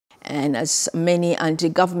And as many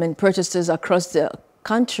anti-government protesters across the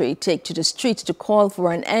country take to the streets to call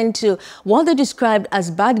for an end to what they described as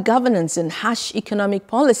bad governance and harsh economic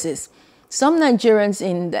policies. Some Nigerians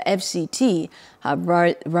in the FCT have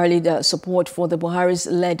rallied support for the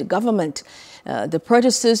Buhari's-led government. The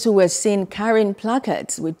protesters, who were seen carrying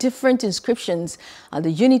placards with different inscriptions at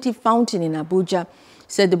the Unity Fountain in Abuja,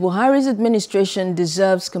 said the Buhari's administration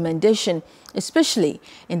deserves commendation, especially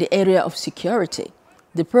in the area of security.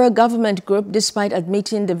 The pro-government group, despite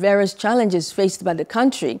admitting the various challenges faced by the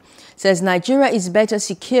country, says Nigeria is better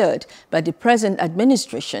secured by the present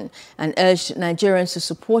administration and urged Nigerians to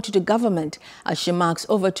support the government as she marks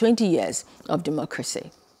over 20 years of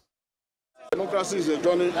democracy. Democracy is a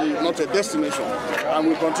journey, not a destination, and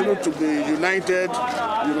we continue to be united.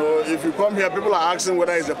 You know, if you come here, people are asking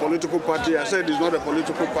whether it's a political party. I said it's not a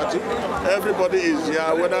political party. Everybody is here,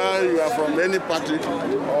 whether you are from any party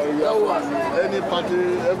or you are from any party,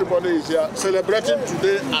 everybody is here celebrating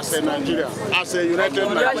today as a Nigeria, as a united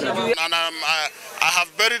Nigeria. And I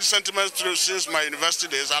have buried sentiments since my university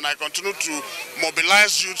days, and I continue to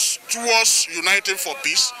mobilize youths towards uniting for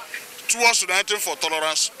peace, towards uniting for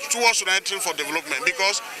tolerance, towards uniting for development,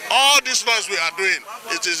 because all this noise we are doing,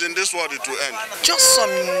 it is in this world it will end. Just some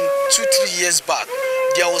 2-3 years back,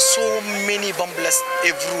 there were so many bombs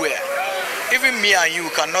everywhere. Even me and you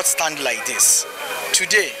cannot stand like this.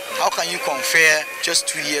 Today, how can you compare just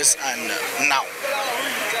 2 years and now?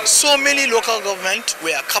 So many local governments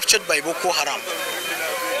were captured by Boko Haram.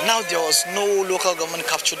 Now there was no local government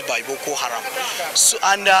captured by Boko Haram. So,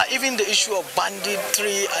 and even the issue of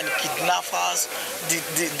banditry and kidnappers,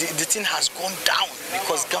 the thing has gone down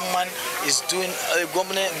because government is doing,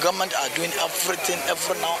 government are doing everything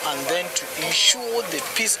every now and then to ensure the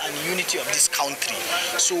peace and unity of this country.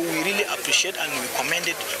 So we really appreciate and we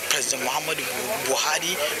commended President Muhammad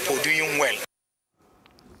Buhari for doing well.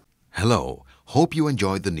 Hello. Hope you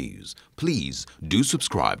enjoyed the news. Please do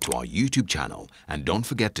subscribe to our YouTube channel and don't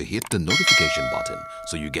forget to hit the notification button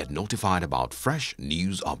so you get notified about fresh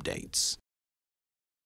news updates.